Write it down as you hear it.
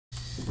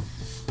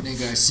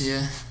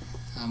Garcia.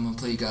 I'm going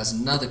to play you guys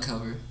another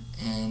cover,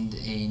 and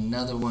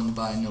another one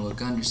by Noah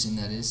Gundersen,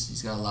 that is.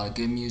 He's got a lot of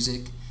good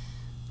music.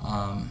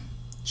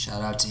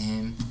 Shout out to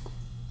him.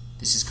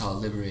 This is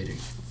called Liberator.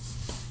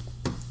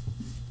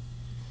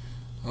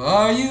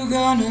 Are you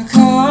gonna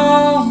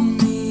call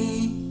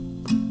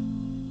me?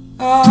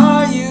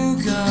 Are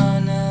you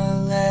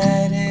gonna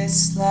let it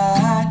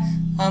slide?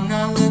 I'm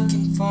not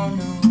looking for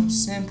no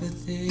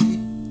sympathy,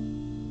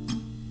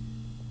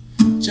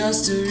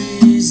 just a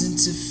reason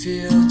to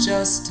feel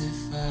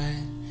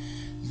justified.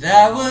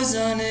 That was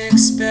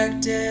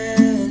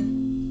unexpected.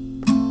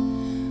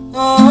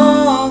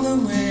 Oh, the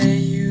way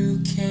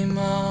you came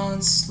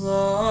on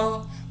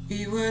slow.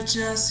 We were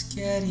just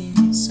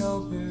getting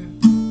sober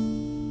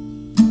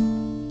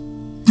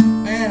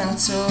when I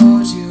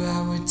told you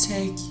I would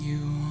take you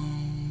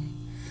home.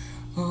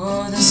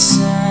 Oh, the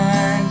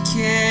sun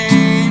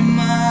came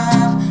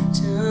up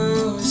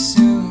too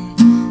soon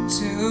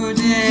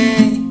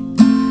today.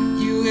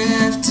 You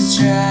have to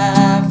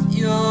drive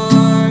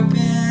your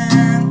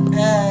band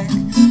back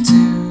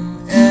to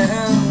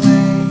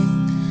LA.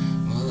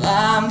 Well,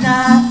 I'm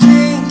not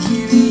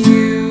thinking of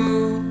you.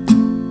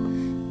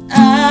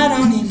 I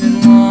don't even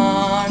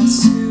want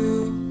to.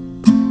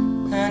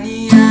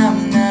 Honey,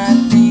 I'm not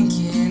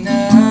thinking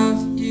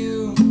of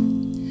you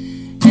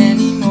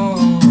anymore.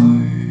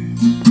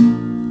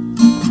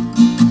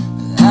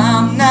 Well,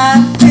 I'm not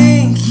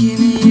thinking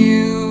of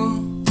you,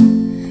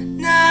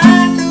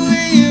 not the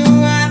way you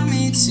want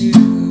me to.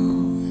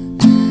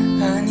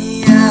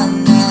 Honey, I'm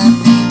not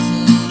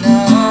thinking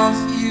of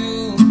you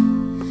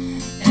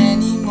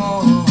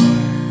anymore.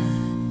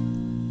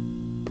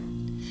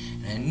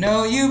 I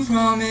know you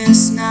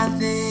promised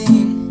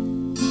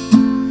nothing,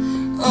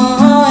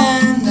 oh,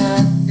 and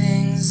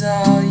nothing's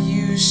all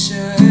you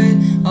should.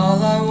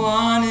 All I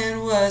wanted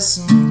was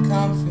some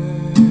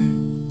comfort,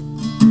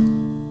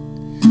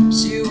 but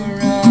you were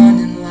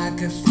running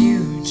like a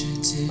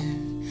fugitive.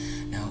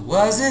 Now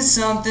was it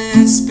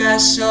something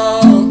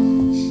special,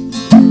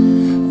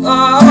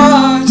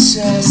 or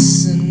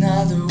just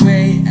another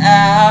way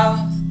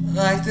out,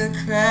 like the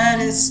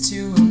credits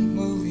to a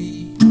movie?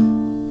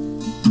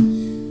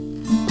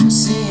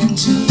 Seeing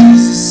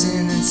Jesus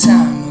in a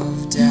time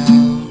of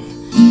doubt.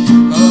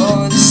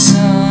 Oh, the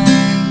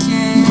sun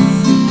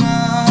came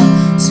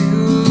up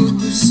too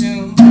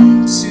soon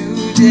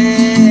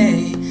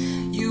today.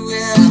 You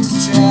have to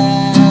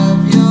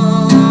drive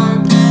your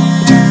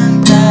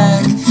band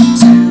back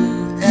to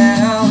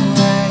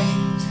LA.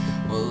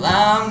 Well,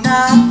 I'm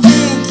not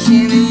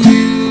thinking of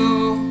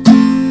you.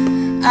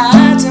 I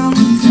don't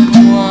even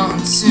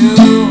want to.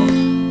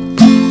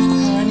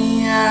 Honey,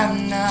 I'm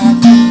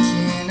not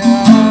thinking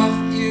of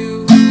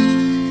you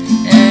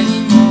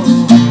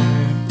anymore.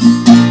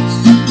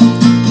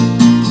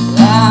 Well,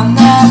 I'm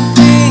not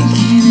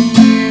thinking of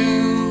you,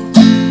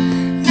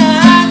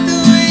 not the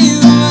way you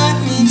want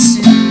me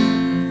to.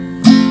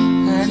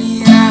 Honey,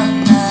 I'm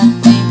not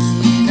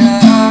thinking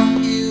of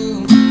you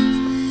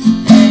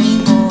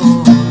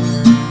anymore.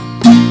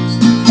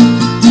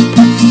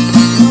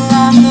 Well,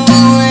 I'm the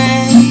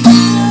way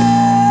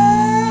out.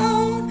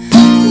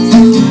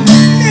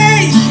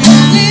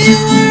 We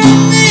were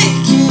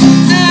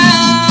making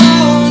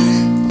out.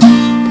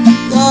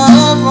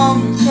 Love won't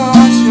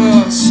record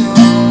your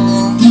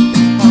soul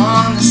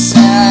on the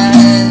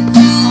side,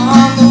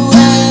 on the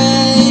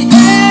way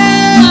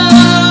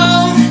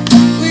out.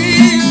 We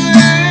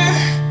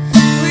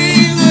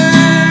were.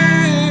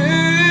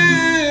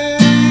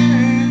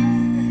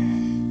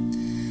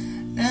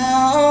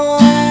 Now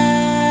I'm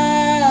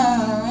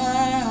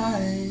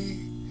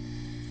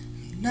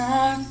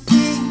not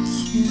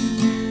thinking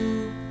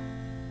you.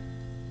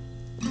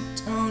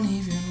 Don't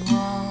even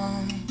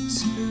want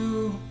to.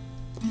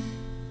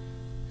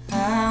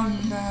 I'm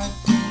not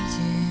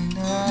thinking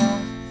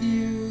of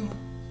you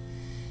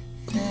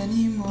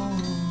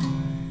anymore.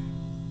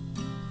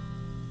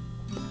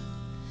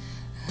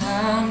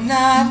 I'm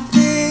not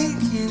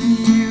thinking of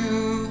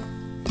you,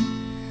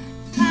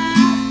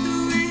 not the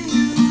way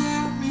you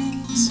want me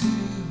to.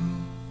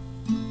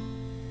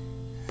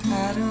 I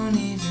don't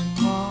even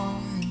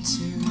want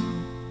to.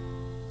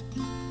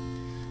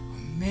 Or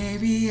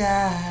maybe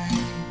I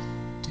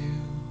do.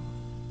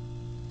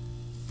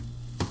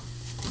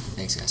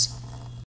 Thanks, guys.